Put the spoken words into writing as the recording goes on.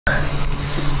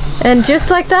And just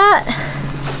like that,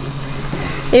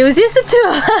 it was just the two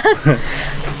of us.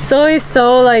 It's always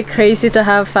so like crazy to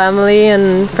have family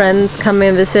and friends come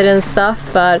and visit and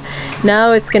stuff, but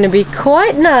now it's gonna be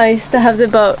quite nice to have the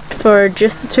boat for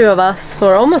just the two of us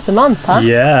for almost a month, huh?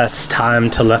 Yeah, it's time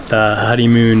to let the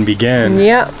honeymoon begin.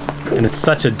 Yeah. And it's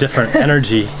such a different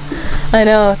energy. I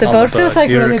know, the boat feels like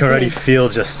really You already big. feel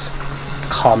just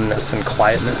calmness and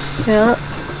quietness. Yeah.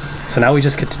 So now we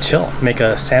just get to chill, make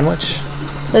a sandwich.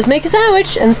 Let's make a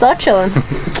sandwich and start chilling.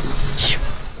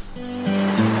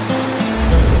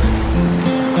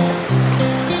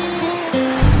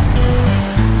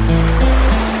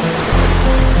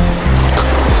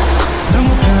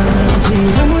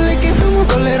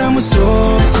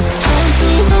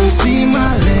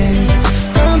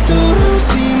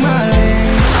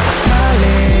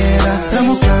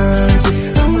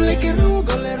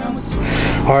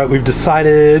 Alright, we've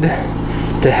decided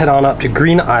to head on up to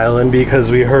Green Island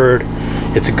because we heard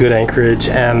it's a good anchorage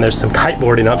and there's some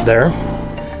kiteboarding up there.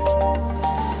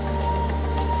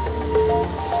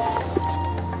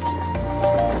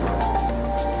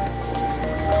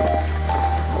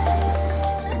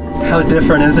 How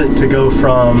different is it to go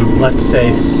from, let's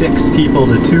say, 6 people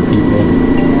to 2 people?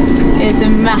 It's a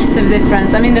massive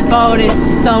difference. I mean, the boat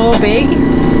is so big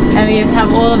and we just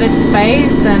have all of this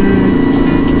space, and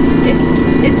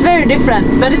it's very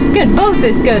different, but it's good. Both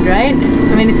is good, right?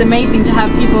 I mean, it's amazing to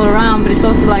have people around, but it's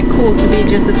also like cool to be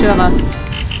just the two of us.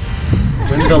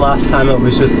 When's the last time it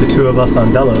was just the two of us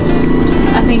on Delos?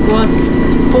 I think it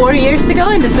was 4 years ago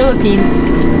in the Philippines.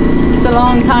 It's a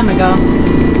long time ago,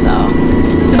 so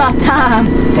it's about time.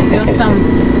 We got some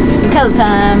cuddle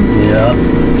time. Yeah.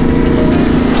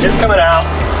 Ship coming out.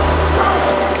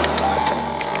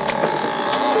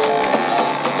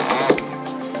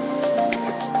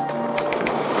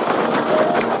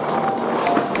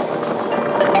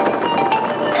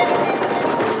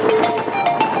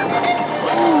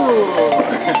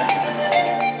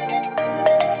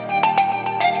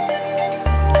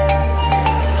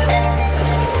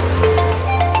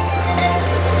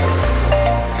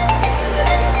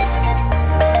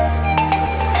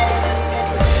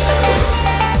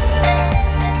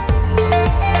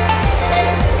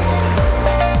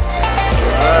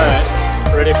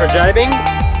 Ready for jibing?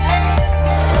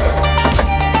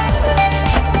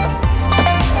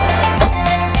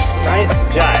 Nice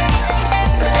jibe.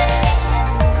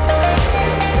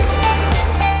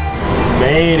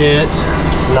 Made it.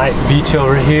 It's a nice beach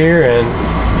over here and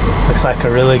looks like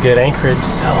a really good anchorage,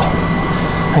 so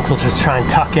I think we'll just try and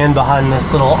tuck in behind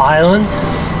this little island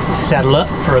and settle up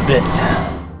for a bit.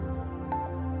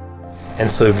 And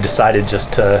so we've decided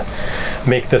just to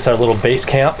make this our little base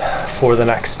camp for the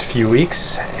next few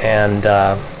weeks and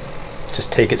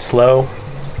just take it slow,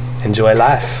 enjoy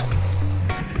life.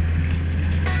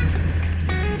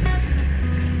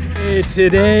 Hey,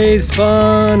 today's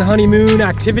fun honeymoon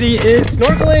activity is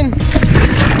snorkeling.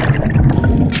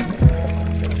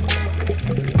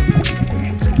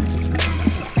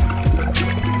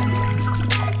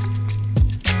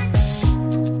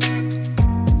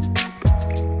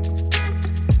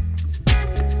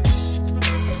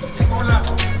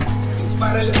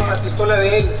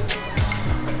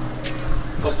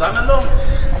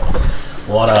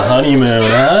 What a honeymoon,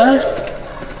 huh?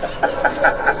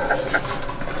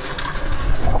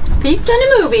 Pizza and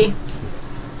a movie.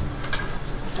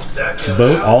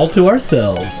 Boat all to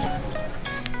ourselves.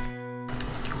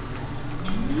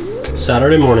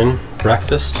 Saturday morning,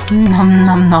 breakfast. Nom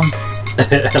nom nom.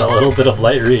 And a little bit of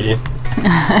light reading.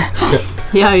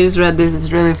 Yeah, I just read this.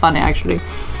 It's really funny actually.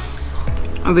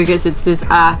 Because it's this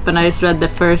app and I just read the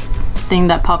first thing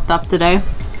that popped up today.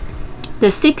 The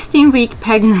 16-week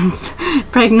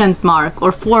pregnant mark,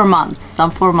 or 4 months, I'm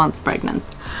 4 months pregnant,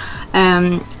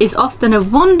 is often a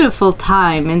wonderful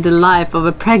time in the life of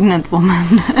a pregnant woman.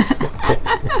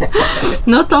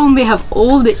 Not only have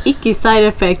all the icky side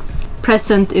effects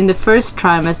present in the first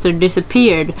trimester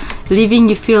disappeared, leaving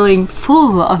you feeling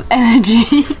full of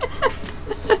energy,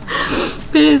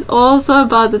 but it's also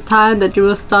about the time that you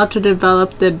will start to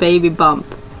develop the baby bump.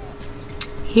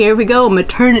 Here we go,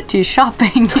 maternity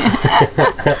shopping.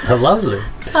 Lovely.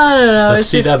 I don't know. Let's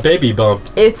see that baby bump.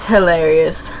 It's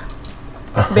hilarious.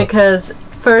 Because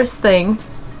first thing,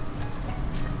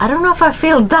 I don't know if I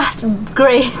feel that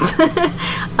great.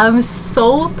 I'm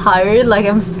so tired, like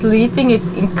I'm sleeping an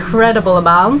incredible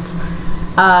amount.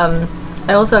 I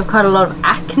also have quite a lot of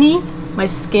acne. My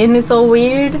skin is all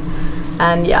weird.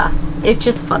 And yeah, it's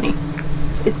just funny.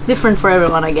 It's different for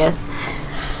everyone, I guess.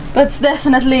 But it's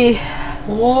definitely...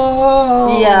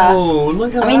 Whoa! Yeah.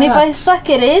 Look at that. I mean, if I suck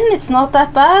it in, it's not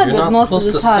that bad. You're but not most supposed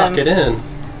of the to time, suck it in.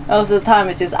 Most of the time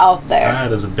it's just out there.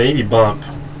 That is a baby bump.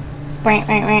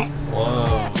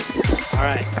 Whoa.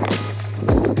 Alright.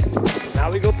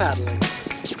 Now we go paddling.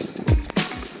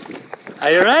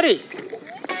 Are you ready?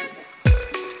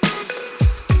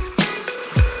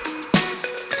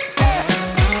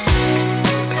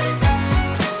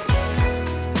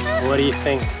 What do you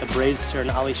think the Bradester and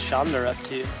Alishan are up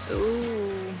to?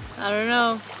 Ooh, I don't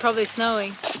know. It's probably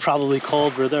snowing. It's probably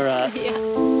cold where they're at. Yeah.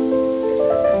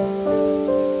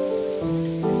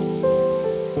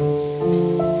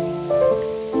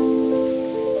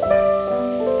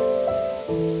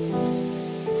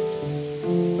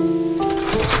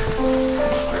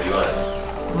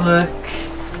 Look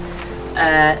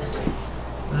at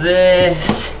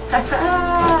this.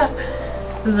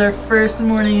 This is our first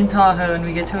morning in Tahoe and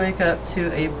we get to wake up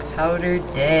to a powder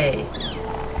day.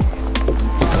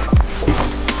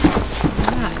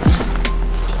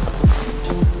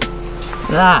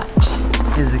 That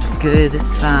is a good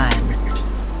sign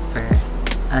for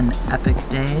an epic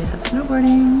day of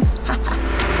snowboarding.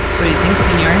 What do you think,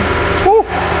 senor? Woo!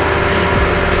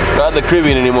 Not in the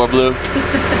Caribbean anymore, Blue.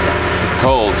 It's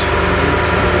cold,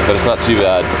 but it's not too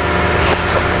bad.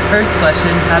 First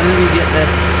question, how did we get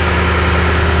this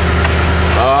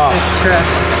truck?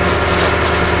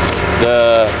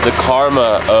 The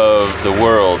karma of the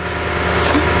world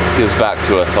gives back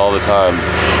to us all the time.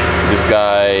 This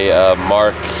guy,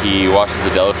 Mark, he watches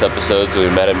the Delos episodes, so we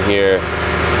met him here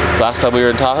last time we were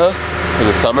in Tahoe in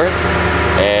the summer,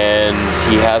 and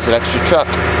he has an extra truck,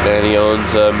 and he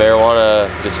owns a marijuana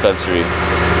dispensary.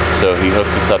 So he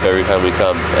hooks us up every time we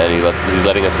come, and he's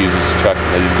letting us use his truck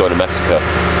as he's going to Mexico.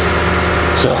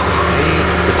 So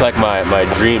it's like my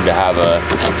dream to have a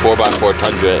 4x4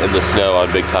 Tundra in the snow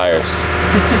on big tires.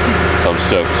 So I'm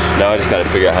stoked. Now I just got to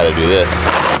figure out how to do this.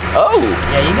 Oh!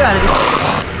 Yeah, you got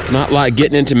it. It's not like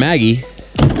getting into Maggie.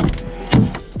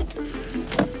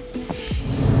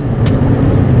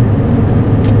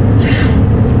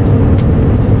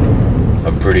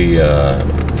 I'm pretty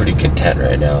content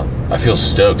right now. I feel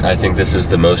stoked. I think this is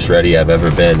the most ready I've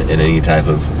ever been in any type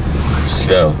of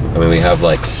snow. I mean, we have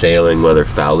like sailing weather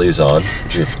foulies on,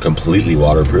 which are completely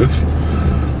waterproof.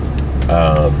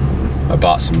 I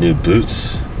bought some new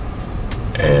boots,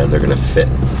 and they're gonna fit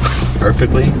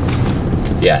perfectly.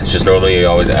 Yeah, it's just normally I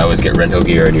always get rental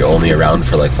gear, and you're only around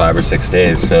for like 5 or 6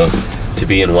 days. So to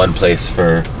be in one place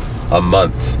for a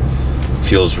month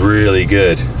feels really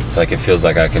good. Like it feels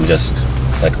like I can just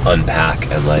like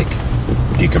unpack and like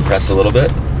decompress a little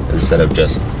bit instead of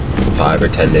just 5 or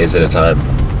 10 days at a time.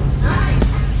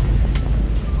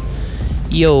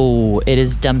 Yo, it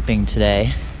is dumping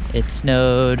today. It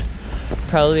snowed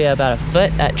probably about a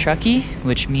foot at Truckee,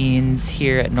 which means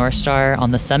here at North Star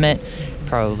on the summit,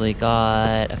 probably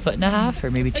got 1.5 feet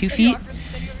or maybe 2 feet.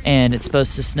 And it's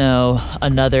supposed to snow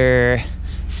another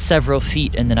several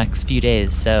feet in the next few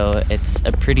days. So it's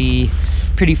a pretty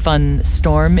fun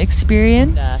storm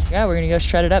experience. Yeah, we're gonna go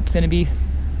shred it up. It's gonna be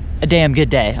a damn good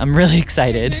day. I'm really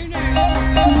excited.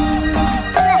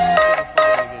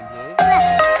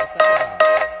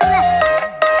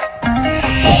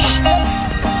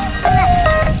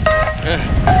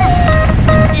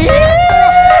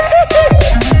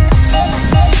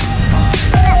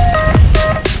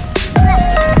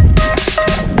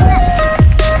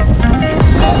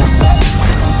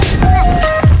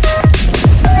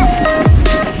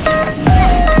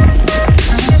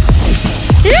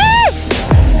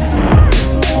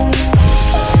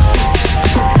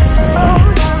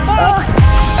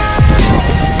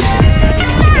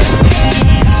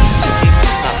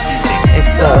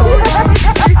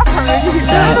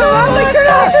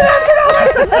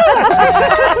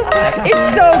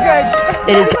 It's so good.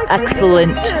 It is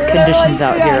excellent conditions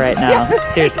out here right now.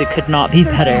 Seriously, could not be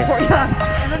better.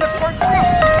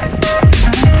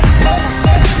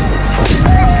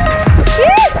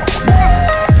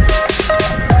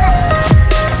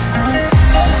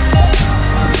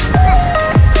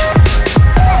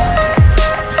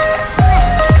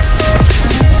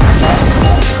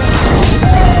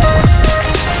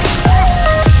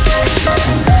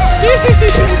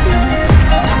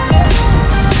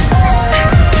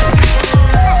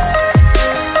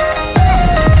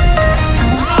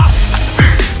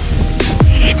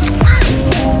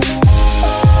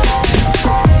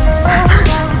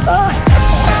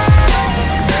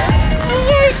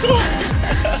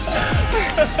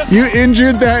 You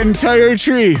injured that entire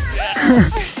tree.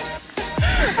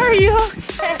 Are you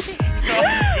okay?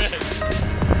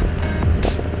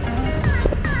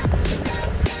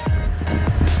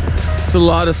 It's a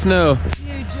lot of snow.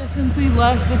 Dude, just since we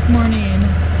left this morning,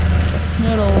 it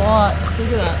snowed a lot. Look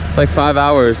at that. It's like 5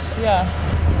 hours. Yeah.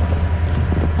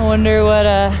 I wonder what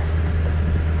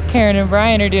Karen and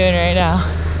Brian are doing right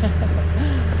now.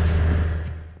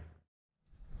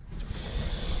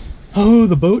 Oh,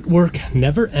 the boat work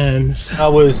never ends. I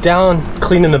was down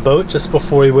cleaning the boat just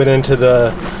before we went into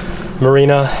the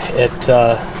marina at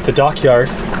the dockyard.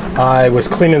 I was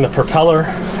cleaning the propeller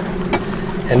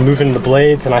and moving the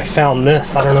blades, and I found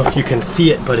this. I don't know if you can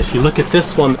see it, but if you look at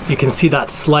this one, you can see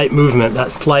that slight movement,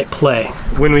 that slight play.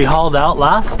 When we hauled out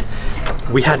last,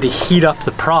 we had to heat up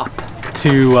the prop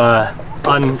to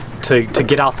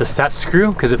get out the set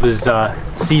screw because it was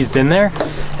seized in there,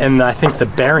 and I think the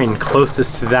bearing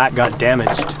closest to that got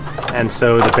damaged, and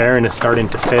so the bearing is starting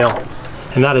to fail,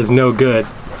 and that is no good.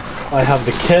 I have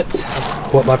the kit.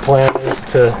 What my plan is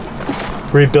to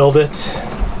rebuild it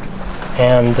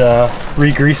and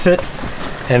re-grease it,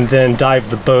 and then dive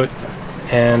the boat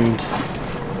and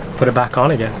put it back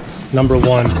on again. Number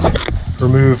 1,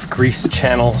 remove grease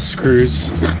channel screws.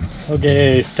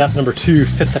 Okay, step number 2,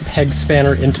 fit the peg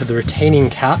spanner into the retaining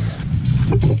cap.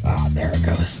 Ah, there it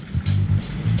goes.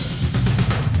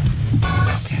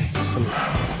 Okay, some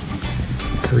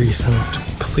grease. I have to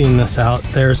clean this out.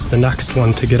 There's the next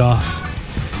one to get off.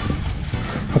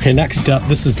 Okay, next step.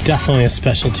 This is definitely a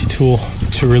specialty tool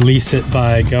to release it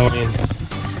by going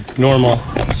normal,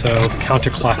 so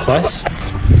counterclockwise.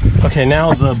 Okay,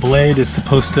 now the blade is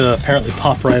supposed to apparently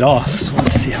pop right off, so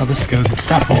let's see how this goes. It's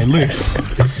definitely loose.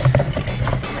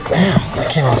 Wow, that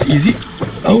came off easy.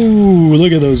 Oh,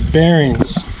 look at those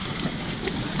bearings.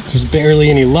 There's barely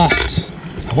any left.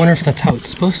 I wonder if that's how it's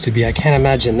supposed to be. I can't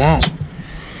imagine that.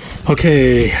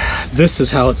 Okay, this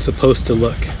is how it's supposed to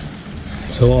look.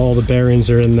 So all the bearings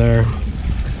are in there.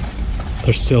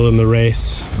 They're still in the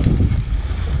race.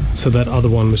 So that other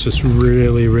one was just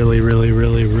really, really, really,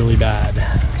 really, really bad.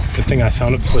 Good thing I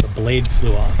found it before the blade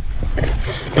flew off.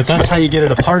 But that's how you get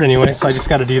it apart anyway, so I just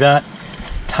gotta do that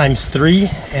 ×3,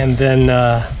 and then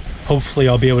hopefully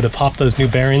I'll be able to pop those new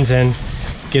bearings and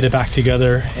get it back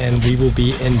together, and we will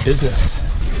be in business.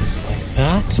 Just like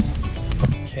that.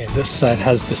 Okay, this side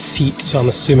has the seat, so I'm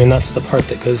assuming that's the part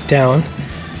that goes down.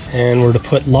 And we're to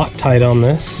put Loctite on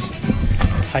this,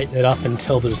 tighten it up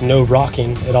until there's no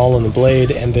rocking at all in the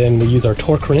blade, and then we use our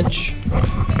torque wrench,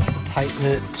 tighten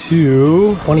it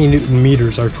to 20 Newton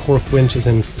meters. Our torque wrench is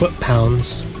in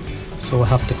foot-pounds, so we'll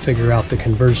have to figure out the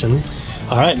conversion.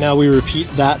 All right, now we repeat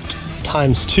that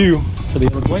 ×2 for the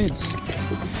other blades.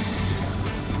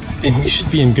 And we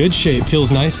should be in good shape. Feels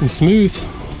nice and smooth.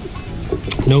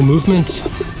 No movement.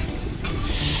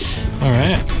 All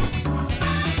right.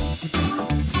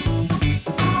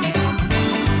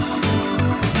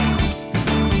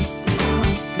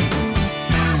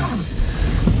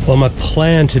 Well, my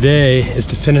plan today is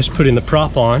to finish putting the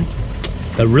prop on.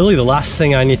 But really the last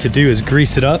thing I need to do is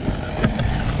grease it up.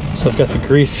 So I've got the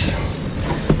grease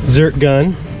zert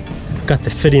gun, got the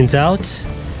fittings out,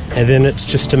 and then it's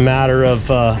just a matter of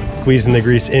squeezing the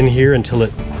grease in here until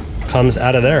it comes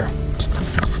out of there.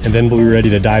 And then we'll be ready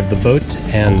to dive the boat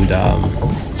and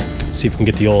see if we can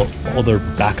get the older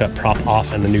backup prop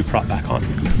off and the new prop back on.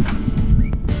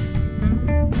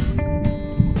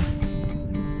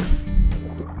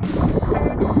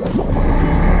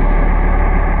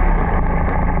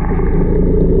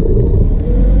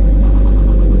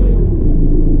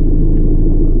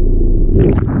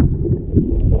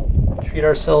 Treat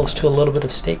ourselves to a little bit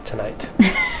of steak tonight.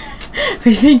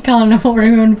 We've been carnivore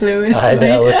on Blue. I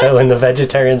know, when the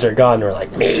vegetarians are gone, we're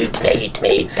like, meat,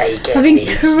 bacon, I've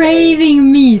been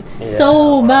craving meat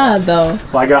so bad though.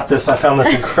 Well, I found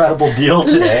this incredible deal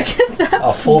today.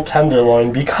 A full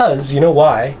tenderloin, because, you know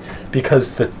why?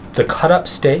 Because the cut up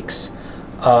steaks,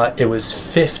 it was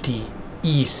 50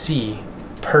 EC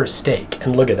per steak.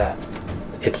 And look at that.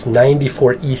 It's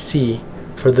 94 EC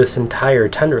for this entire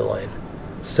tenderloin.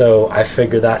 So I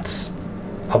figure that's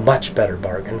a much better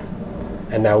bargain.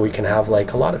 And now we can have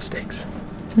like a lot of steaks.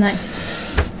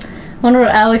 Nice. Wonder what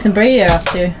Alex and Brady are up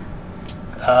to.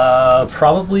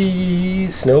 Probably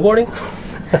snowboarding.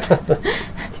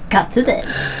 Got to that.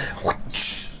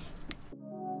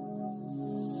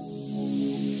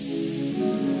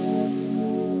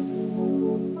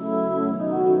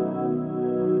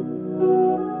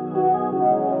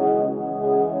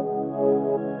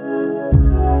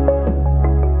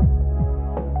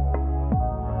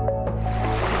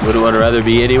 Wouldn't want to rather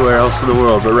be anywhere else in the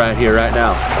world but right here, right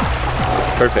now.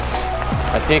 It's perfect.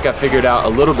 I think I figured out a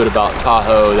little bit about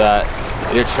Tahoe, that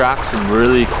it attracts some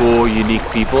really cool, unique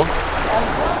people.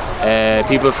 And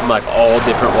people from like all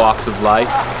different walks of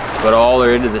life, but all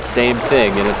are into the same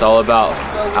thing, and it's all about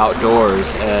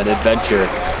outdoors and adventure.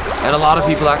 And a lot of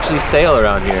people actually sail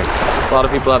around here. A lot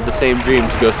of people have the same dream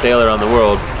to go sail around the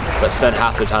world, but spend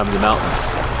half their time in the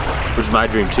mountains. which is my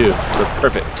dream too. So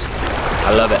perfect.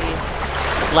 I love it.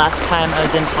 Last time I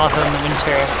was in Tahoe in the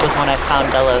winter was when I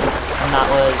found Delos, and that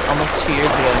was almost 2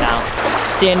 years ago now.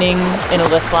 Standing in a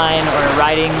lift line or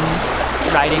riding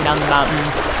down the mountain,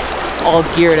 all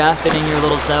geared up and in your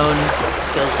little zone,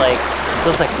 feels like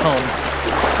home.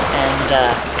 And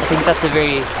I think that's a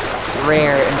very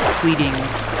rare and fleeting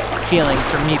feeling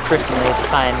for me personally to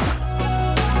find.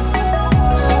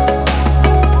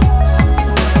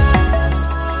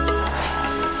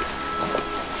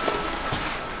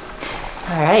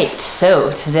 All right,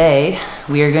 so today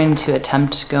we are going to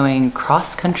attempt going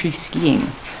cross-country skiing,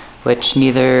 which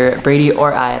neither Brady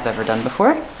or I have ever done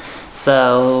before.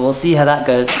 So we'll see how that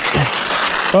goes.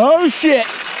 Oh shit!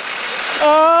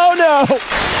 Oh no!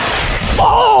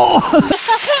 Oh!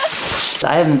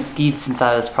 I haven't skied since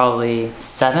I was probably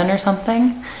 7 or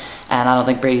something, and I don't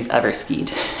think Brady's ever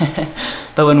skied.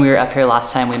 But when we were up here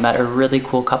last time, we met a really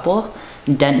cool couple,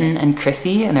 Denton and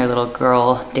Chrissy, and their little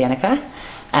girl, Danica.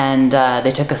 And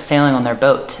they took us sailing on their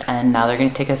boat, and now they're gonna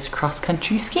take us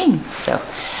cross-country skiing. So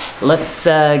let's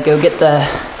go get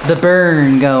the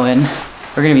burn going.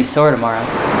 We're gonna be sore tomorrow.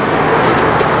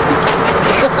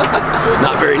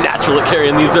 Not very natural at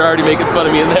carrying these. They're already making fun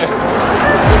of me in there.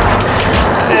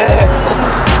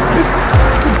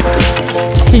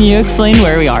 Can you explain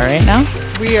where we are right now?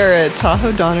 We are at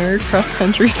Tahoe Donner Cross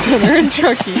Country Center in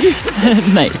Truckee.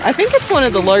 Nice. I think it's one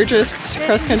of the largest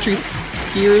cross-country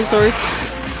ski resorts,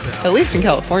 at least in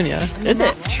California. Is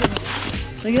it?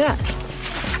 Look at that.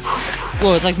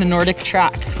 Whoa, it's like the Nordic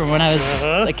track from when I was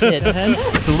a kid.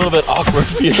 It's a little bit awkward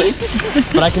feeling,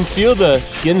 but I can feel the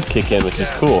skins kick in, which is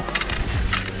cool.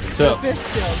 So, Fish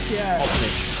scales, yeah.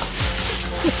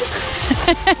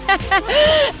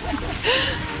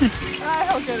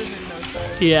 How good is it?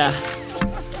 Yeah.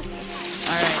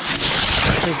 Alright.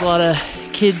 There's a lot of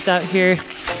kids out here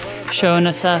showing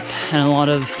us up, and a lot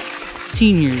of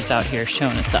seniors out here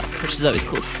showing us up, which is always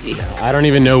cool to see. I don't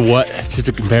even know what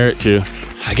to compare it to.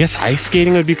 I guess ice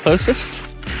skating would be closest?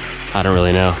 I don't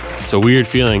really know. It's a weird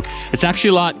feeling. It's actually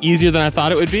a lot easier than I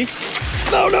thought it would be.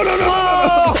 No, no, no,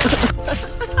 no,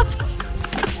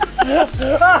 no,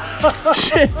 no.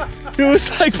 Shit. It was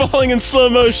like falling in slow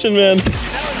motion, man.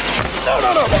 No,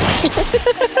 no, no.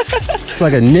 It's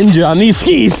like a ninja on these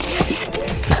skis.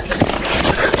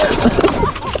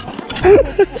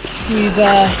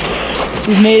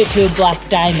 We've made it to a black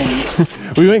diamond.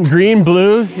 We went green,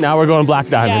 blue, now we're going black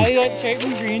diamond. Yeah, we went straight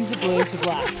from green to blue to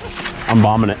black. I'm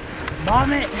bombing it.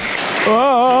 Bomb it!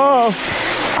 Oh,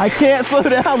 I can't slow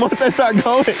down once I start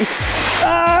going.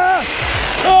 Ah!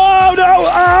 Oh no!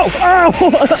 Ow! Ow!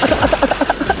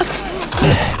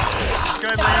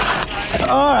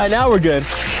 All right, now we're good.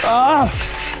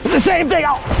 It's the same thing.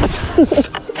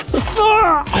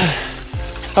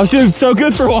 I was doing so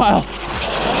good for a while.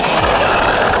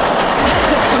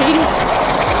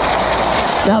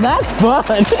 Now that's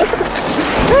fun.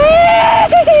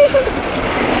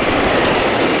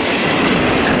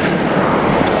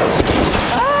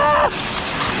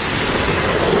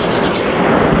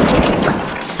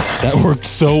 That worked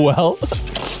so well.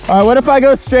 All right, what if I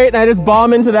go straight and I just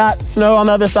bomb into that snow on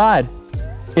the other side?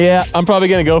 Yeah, I'm probably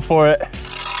gonna go for it.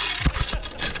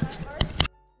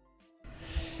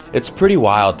 It's pretty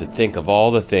wild to think of all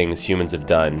the things humans have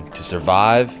done to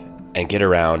survive and get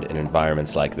around in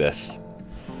environments like this.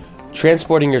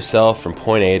 Transporting yourself from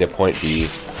point A to point B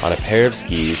on a pair of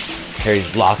skis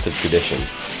carries lots of tradition.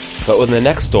 But when the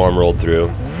next storm rolled through,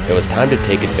 it was time to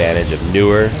take advantage of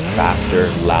newer, faster,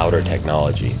 louder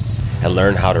technology and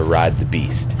learn how to ride the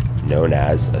beast known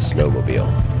as a snowmobile.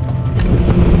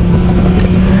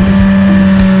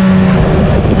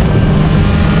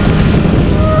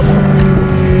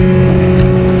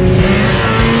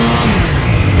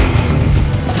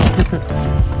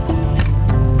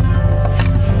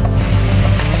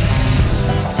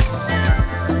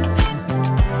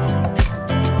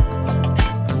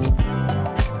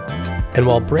 And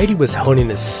while Brady was honing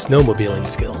his snowmobiling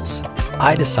skills,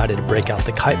 I decided to break out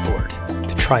the kiteboard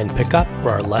to try and pick up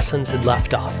where our lessons had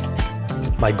left off.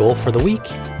 My goal for the week?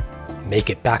 Make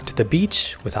it back to the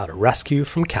beach without a rescue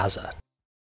from Kazza.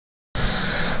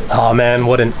 Oh man,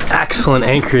 what an excellent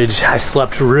anchorage. I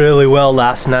slept really well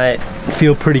last night.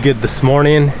 Feel pretty good this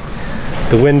morning.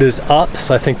 The wind is up,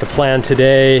 so I think the plan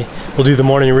today, we'll do the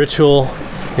morning ritual,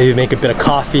 maybe make a bit of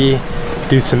coffee,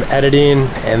 do some editing,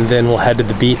 and then we'll head to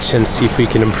the beach and see if we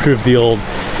can improve the old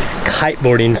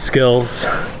kiteboarding skills.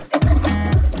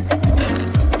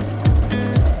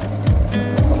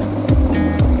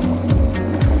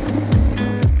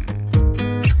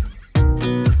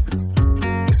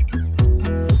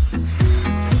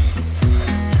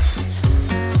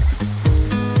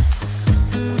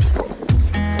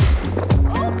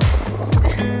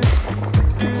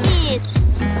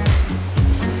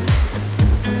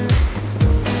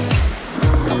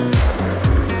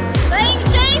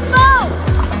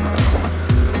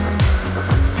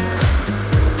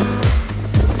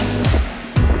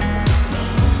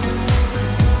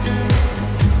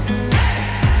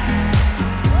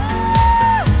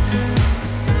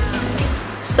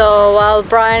 So while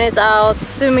Brian is out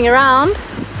zooming around,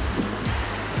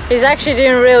 he's actually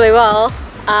doing really well.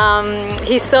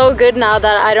 He's so good now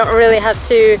that I don't really have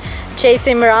to chase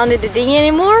him around in the dinghy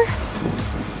anymore.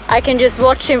 I can just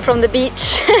watch him from the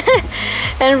beach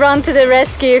and run to the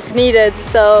rescue if needed.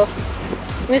 So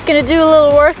I'm just gonna do a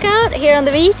little workout here on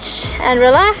the beach and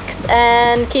relax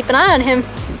and keep an eye on him.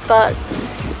 But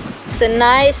it's a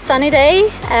nice sunny day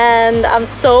and I'm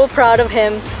so proud of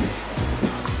him.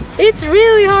 It's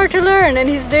really hard to learn and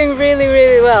he's doing really,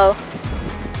 really well.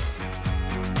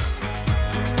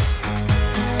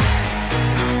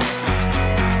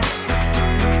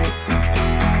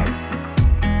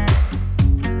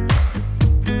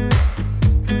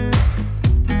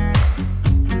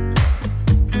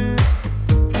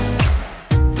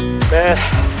 Man,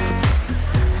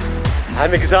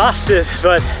 I'm exhausted,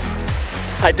 but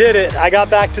I did it. I got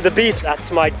back to the beach.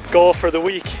 That's my goal for the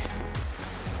week.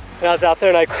 And I was out there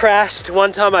and I crashed.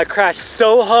 One time I crashed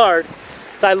so hard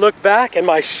that I looked back and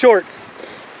my shorts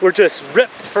were just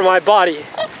ripped from my body.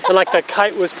 And like the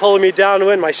kite was pulling me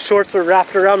downwind, my shorts were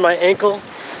wrapped around my ankle.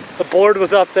 The board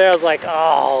was up there. I was like,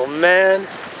 oh man.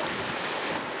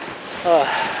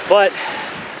 But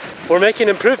we're making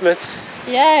improvements.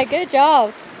 Yeah, good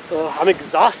job. I'm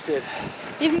exhausted.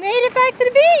 You've made it back to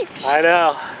the beach. I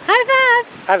know. High five.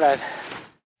 High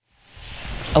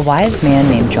five. A wise man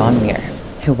named John Muir,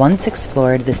 who once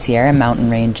explored the Sierra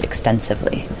mountain range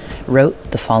extensively,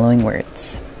 wrote the following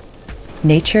words.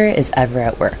 Nature is ever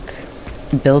at work,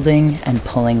 building and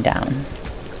pulling down,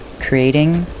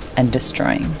 creating and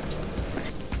destroying,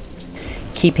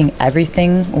 keeping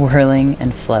everything whirling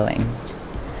and flowing,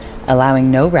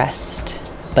 allowing no rest,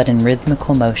 but in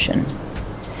rhythmical motion,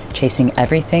 chasing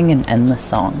everything in endless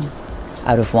song,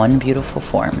 out of one beautiful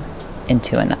form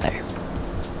into another.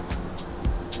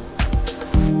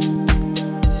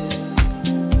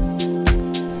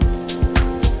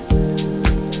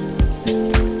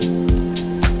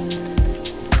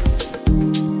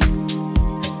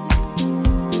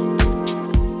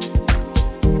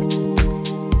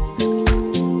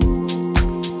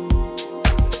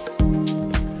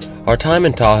 Our time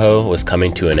in Tahoe was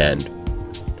coming to an end.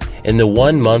 In the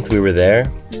 1 month we were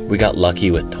there, we got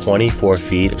lucky with 24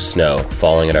 feet of snow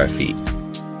falling at our feet.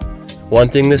 One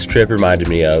thing this trip reminded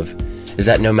me of is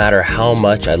that no matter how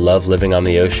much I love living on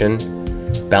the ocean,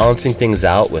 balancing things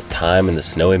out with time in the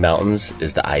snowy mountains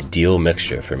is the ideal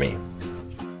mixture for me.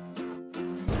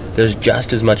 There's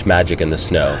just as much magic in the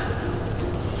snow.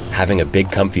 Having a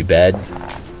big comfy bed,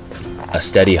 a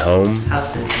steady home,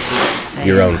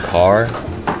 your own car,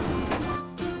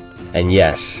 and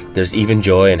yes, there's even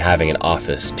joy in having an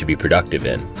office to be productive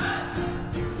in.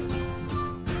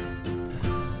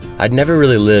 I'd never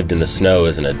really lived in the snow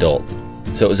as an adult,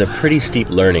 so it was a pretty steep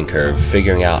learning curve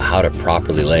figuring out how to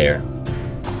properly layer.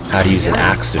 How to use an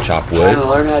axe to chop wood. Trying to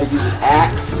learn how to use an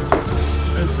axe.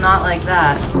 It's not like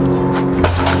that.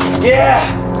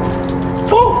 Yeah!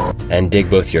 Woo! And dig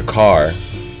both your car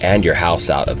and your house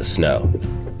out of the snow.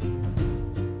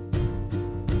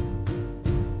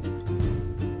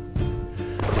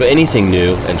 But anything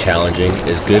new and challenging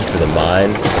is good for the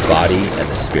mind, the body, and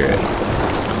the spirit.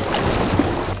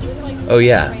 Oh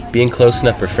yeah, being close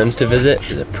enough for friends to visit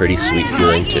is a pretty sweet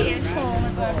feeling too.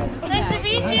 Nice to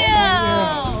meet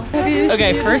you!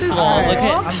 Okay, first of all, look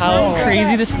at how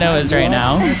crazy the snow is right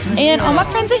now. And all my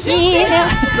friends are here.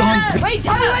 Wait,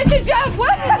 tell me when to jump!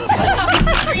 What?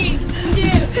 3,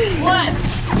 2, 1,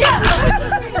 jump!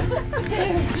 2,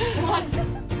 1.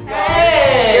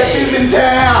 Hey! Guess who's in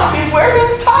town? He's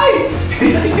wearing tights!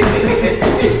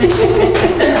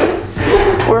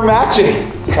 We're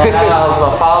matching. How's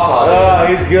the papa? Oh,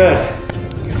 he's good.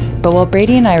 But while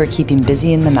Brady and I were keeping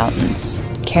busy in the mountains,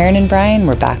 Karen and Brian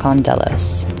were back on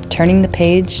Delos, turning the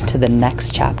page to the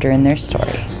next chapter in their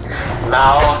story.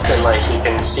 Mouth and like you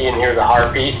can see and hear the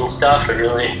heartbeat and stuff. It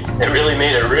really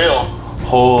made it real.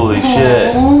 Holy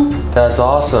shit. That's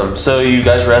awesome. So you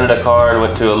guys rented a car and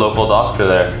went to a local doctor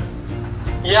there?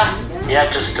 Yeah,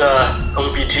 just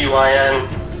OBGYN.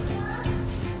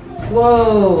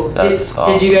 Whoa. That's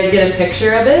awesome. Did you guys get a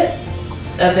picture of it?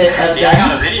 Yeah, I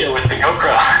got a video with the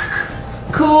GoPro.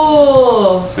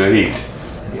 Cool. Sweet.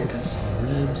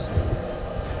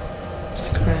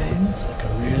 Describe.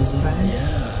 Describe.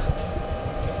 Yeah.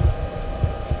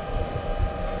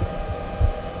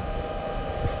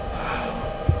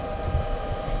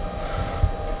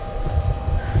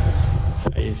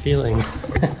 How are you feeling?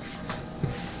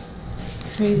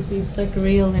 Crazy, it's like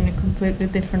real in a completely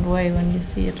different way when you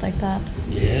see it like that.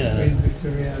 Yeah.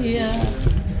 Yeah.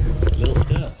 Little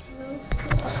stuff.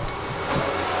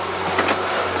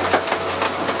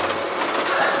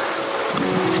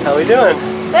 How we doing?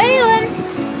 Sailing!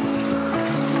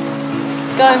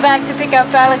 Going back to pick up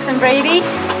Alex and Brady.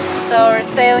 So we're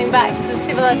sailing back to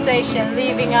civilization,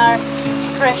 leaving our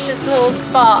precious little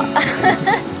spot.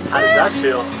 How does that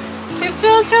feel? It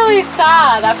feels really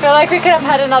sad. I feel like we could have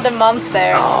had another month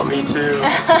there. Oh, me too.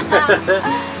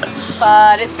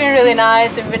 But it's been really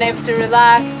nice. We've been able to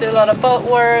relax, do a lot of boat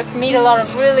work, meet a lot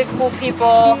of really cool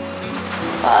people.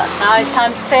 But now it's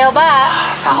time to sail back.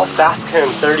 How fast can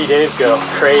 30 days go?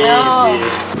 Crazy.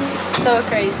 So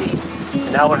crazy.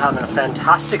 And now we're having a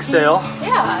fantastic sail.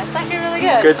 Yeah, it's actually really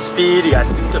good. Good speed. You got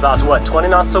about what, 20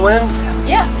 knots of wind?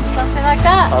 Yeah, something like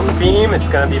that. On the beam, it's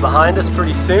going to be behind us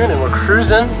pretty soon, and we're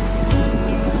cruising.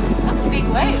 Not big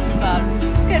waves, but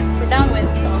it's good for downwind.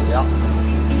 So. Yeah.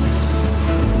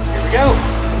 Here we go.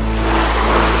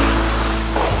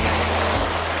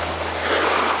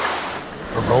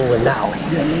 We're rolling now.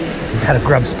 We've had a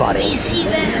grub spotting. You see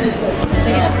them?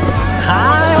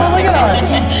 Hi, oh, look at us.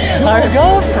 Our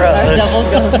GoPros. Our double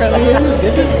GoPros.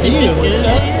 Good to see you. What's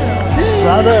up?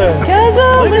 Brother. Kazza,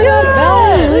 Look at that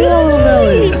belly. Look at that little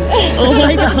belly. Oh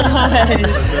my god.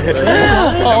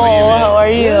 Oh, how are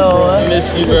you? I miss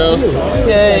you, bro.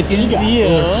 Good, good to see you.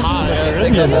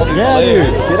 Yeah,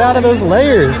 dude. Get out of those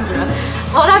layers.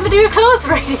 What happened to your clothes,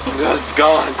 Brady? It's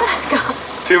gone.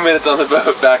 2 minutes on the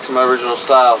boat, back to my original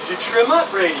style. Did you trim up,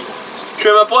 Brady?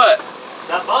 Trim up what?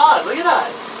 That bod. Look at that.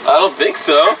 I don't think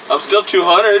so. I'm still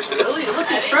 200. Really? You're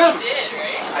looking trim.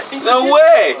 I think No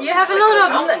way! You have a lot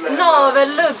of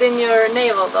velud in your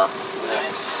navel, though.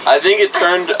 I think it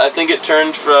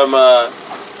turned from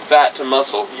fat to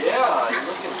muscle. Yeah, you're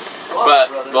looking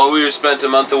But while we were spent a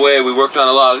month away, we worked on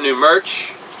a lot of new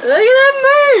merch. Look at that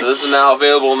So merch! this is now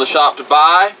available in the shop to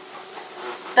buy.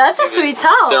 That's a sweet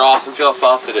towel. They're awesome. Feel how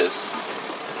soft it is.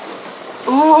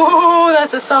 Ooh,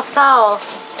 that's a soft towel.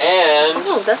 And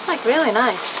Ooh, that's like really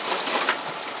nice.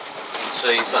 show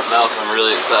you something else I'm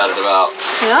really excited about.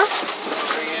 Yeah?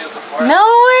 No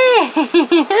way!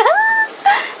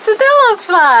 It's a Delos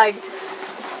flag!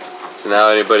 So now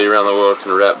anybody around the world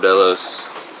can rep Delos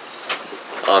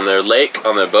on their lake,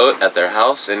 on their boat, at their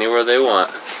house, anywhere they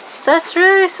want. That's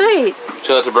really sweet.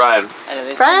 Show that to Brian.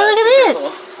 Brian, look at this!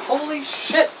 Holy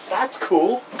shit, that's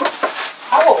cool.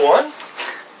 I want one.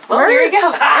 Well, here you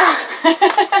go.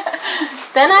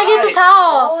 Then I get the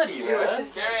towel. Quality, man.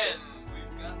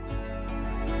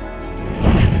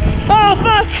 Oh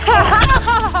fuck!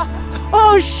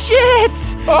 Oh shit!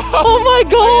 Oh my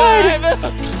god!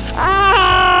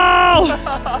 Ow!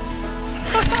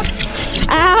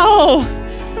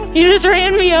 Ow! You just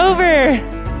ran me over.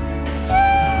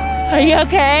 Are you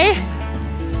okay?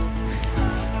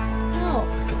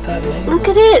 Look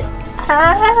at it!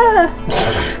 Ah.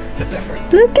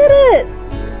 Look at it!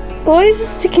 Why is it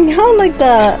sticking out like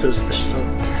that? There's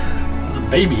a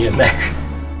baby in there.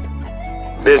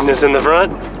 Business in the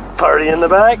front, party in the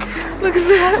back. Look at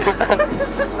that!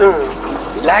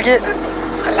 Like it?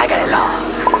 I like it a lot.